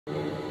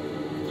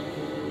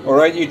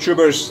Alright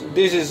YouTubers,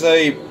 this is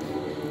a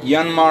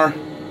Yanmar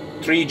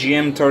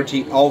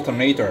 3GM30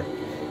 alternator,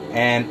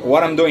 and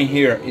what I'm doing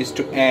here is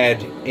to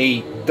add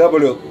a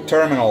W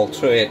terminal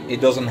to it.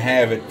 It doesn't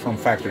have it from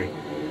factory.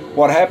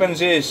 What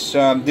happens is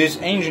this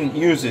engine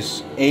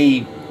uses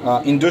a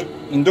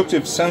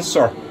inductive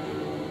sensor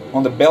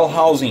on the bell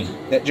housing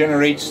that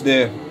generates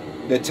the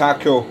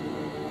tacho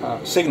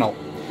signal.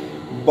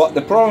 But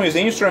the problem is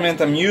the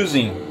instrument I'm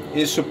using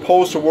is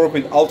supposed to work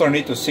with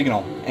alternator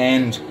signal,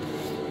 and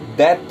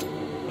that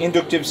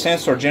inductive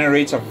sensor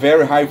generates a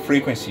very high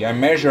frequency. I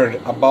measured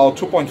about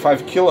 2.5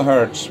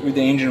 kilohertz with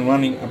the engine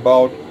running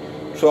about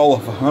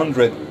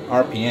 1200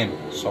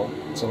 RPM, so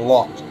it's a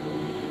lot.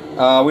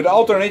 With the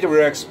alternator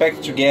we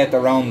expect to get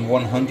around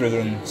 100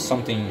 and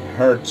something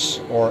hertz,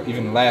 or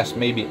even less,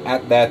 maybe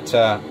at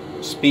that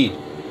speed.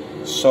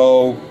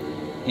 So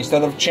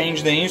instead of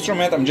change the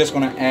instrument, I'm just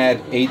going to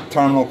add a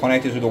terminal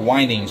connected to the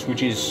windings,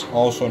 which is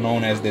also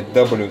known as the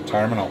W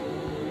terminal.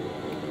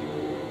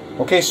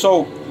 Okay,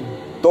 so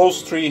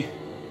those three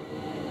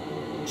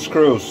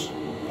screws,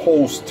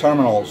 holes,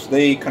 terminals,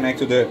 they connect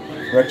to the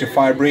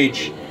rectifier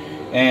bridge,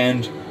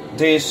 and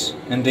this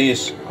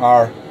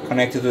are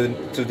connected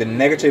to the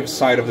negative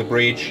side of the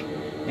bridge,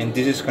 and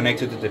this is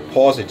connected to the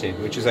positive,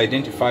 which is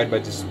identified by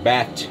this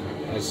bat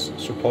as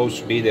supposed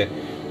to be the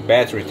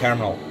battery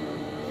terminal.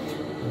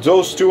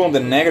 Those two on the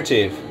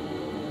negative,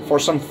 for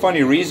some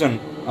funny reason,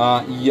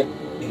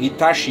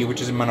 Hitachi, which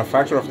is the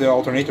manufacturer of the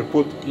alternator,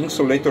 put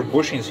insulator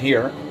bushings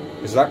here,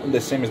 exactly the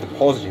same as the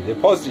positive. The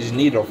positive is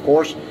needed, of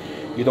course,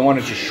 you don't want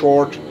it to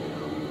short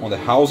on the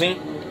housing,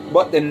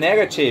 but the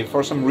negative,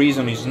 for some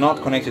reason, is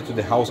not connected to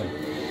the housing.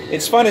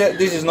 It's funny that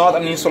this is not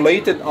an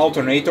insulated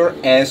alternator,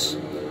 as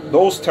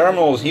those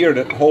terminals here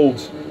that hold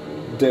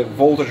the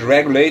voltage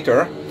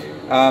regulator,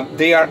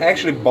 they are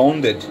actually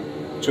bonded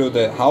to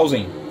the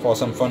housing for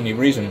some funny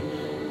reason,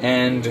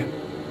 and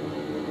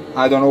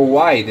I don't know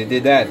why they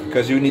did that,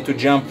 because you need to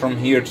jump from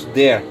here to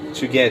there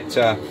to get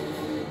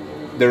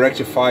the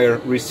rectifier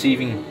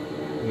receiving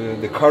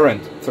the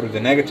current through the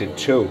negative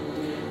too.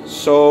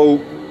 So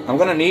I'm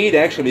gonna need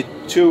actually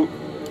two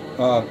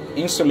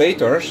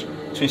insulators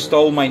to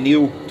install my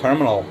new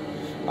terminal.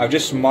 I've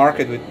just marked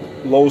it with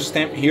low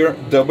stamp here,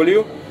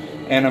 W,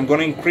 and I'm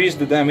gonna increase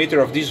the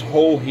diameter of this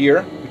hole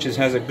here, which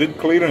has a good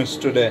clearance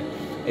to the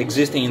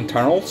existing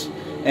internals,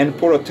 and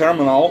put a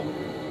terminal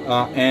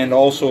and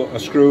also a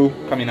screw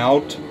coming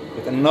out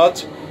with a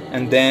nut,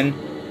 and then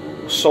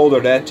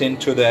solder that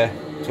into the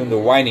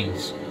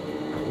windings.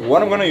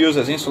 What I'm going to use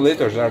as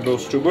insulators are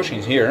those two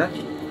bushings here,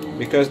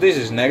 because this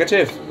is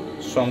negative,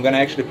 so I'm going to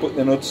actually put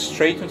the nut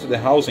straight into the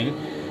housing,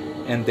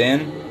 and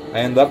then I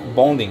end up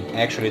bonding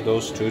actually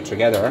those two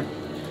together.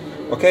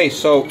 Okay,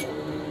 so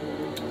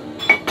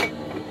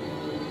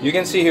you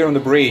can see here on the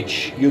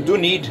bridge, you do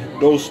need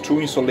those two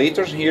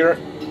insulators here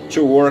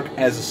to work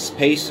as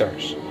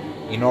spacers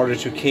in order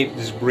to keep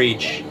this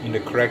bridge in the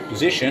correct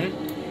position,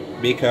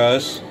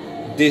 because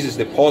this is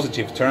the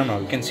positive terminal.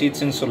 You can see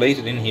it's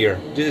insulated in here.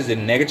 This is the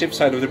negative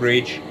side of the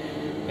bridge,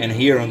 and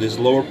here on this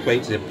lower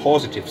plate is the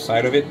positive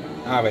side of it.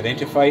 I've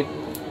identified,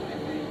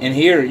 and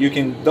here you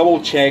can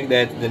double check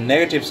that the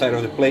negative side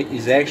of the plate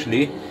is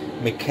actually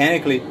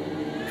mechanically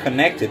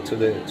connected to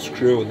the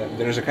screw.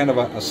 There's a kind of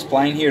a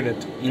spline here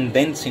that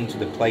indents into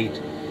the plate,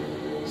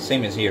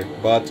 same as here,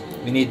 but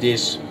we need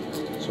this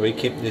so we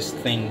keep this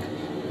thing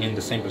in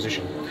the same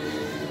position.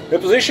 The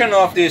position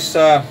of this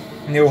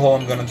new hole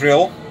I'm gonna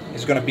drill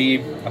is gonna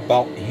be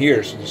about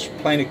here, so there's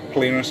plenty of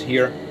clearance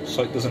here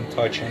so it doesn't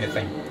touch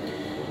anything.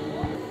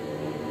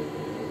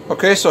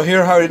 Okay, so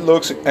here how it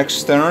looks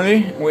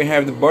externally. We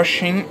have the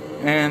bushing,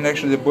 and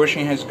actually the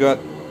bushing has got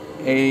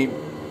a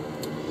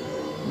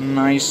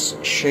nice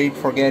shape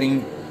for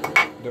getting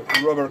the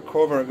rubber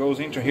cover goes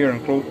into here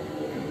and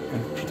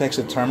protects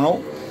the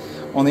terminal.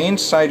 On the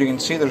inside you can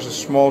see there's a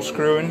small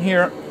screw in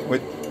here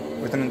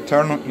with an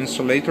internal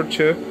insulator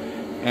too,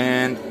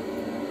 and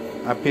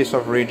a piece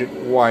of rigid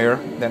wire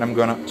that I'm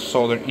gonna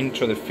solder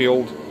into the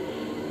field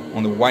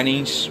on the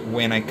windings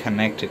when I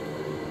connect it.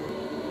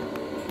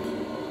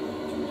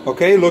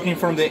 Okay, looking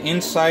from the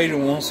inside,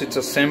 once it's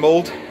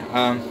assembled,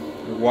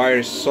 the wire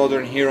is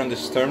soldered here on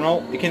this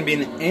terminal. It can be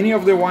in any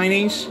of the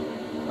windings,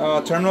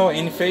 terminal,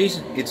 any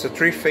phase. It's a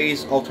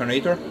 3-phase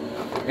alternator,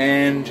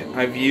 and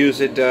I've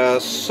used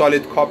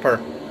solid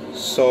copper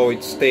so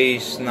it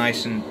stays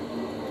nice and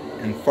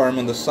firm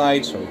on the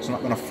side, so it's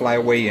not gonna fly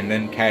away and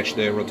then catch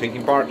the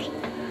rotating parts.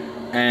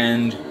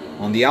 And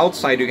on the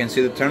outside you can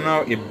see the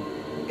terminal.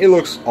 It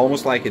looks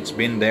almost like it's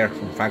been there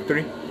from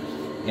factory.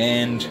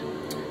 And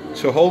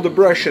to hold the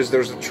brushes,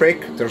 there's a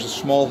trick. There's a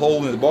small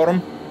hole in the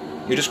bottom.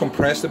 You just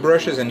compress the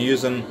brushes and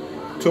use a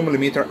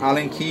 2mm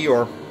Allen key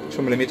or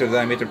 2mm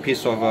diameter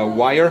piece of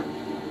wire,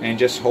 and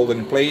just hold it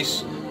in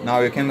place.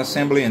 Now you can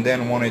assemble it, and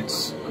then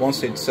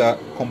once it's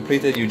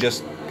completed, you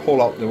just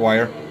pull out the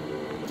wire.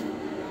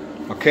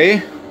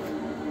 Okay,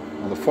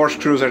 well, the 4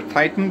 screws are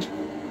tightened.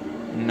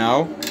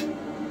 Now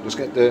just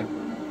get the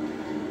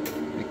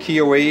key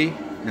away,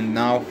 and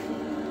now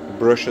the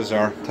brushes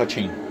are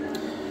touching.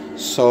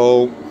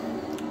 So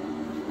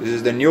This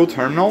is the new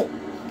terminal.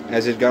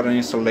 As it got an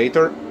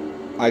installator,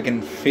 I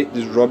can fit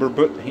this rubber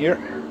butt here.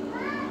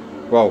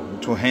 Well,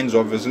 2 hands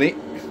obviously.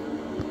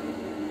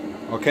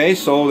 Okay,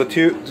 so the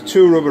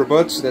two rubber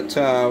butts that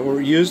were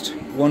used,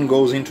 one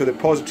goes into the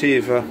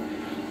positive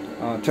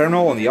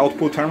terminal on the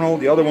output terminal,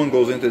 the other one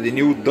goes into the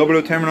new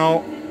W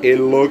terminal. It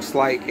looks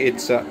like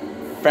it's a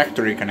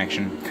factory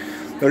connection.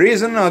 There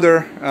is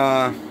another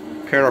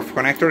pair of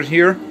connectors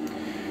here.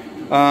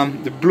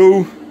 The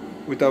blue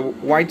with a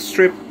white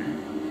strip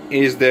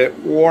is the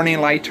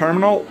warning light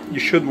terminal. You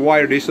should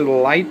wire this to the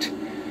light,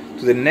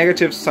 to the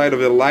negative side of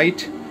the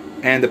light,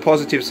 and the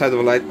positive side of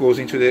the light goes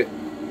into the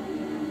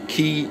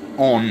key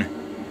on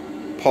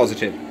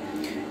positive.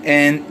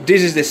 And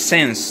this is the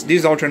sense.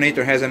 This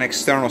alternator has an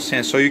external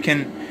sense, so you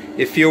can,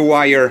 if you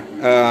wire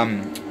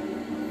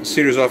a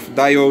series of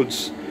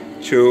diodes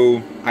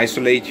to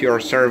isolate your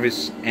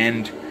service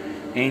and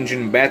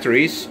engine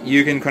batteries,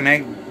 you can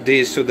connect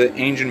this to the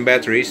engine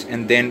batteries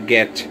and then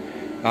get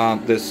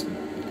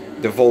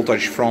the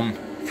voltage from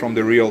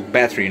the real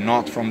battery,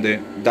 not from the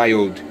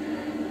diode.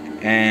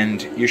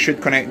 And you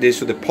should connect this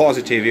to the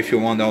positive if you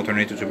want the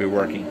alternator to be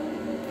working.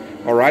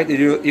 Alright,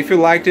 if you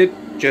liked it,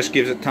 just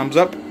give it a thumbs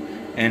up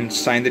and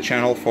sign the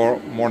channel for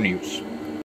more news.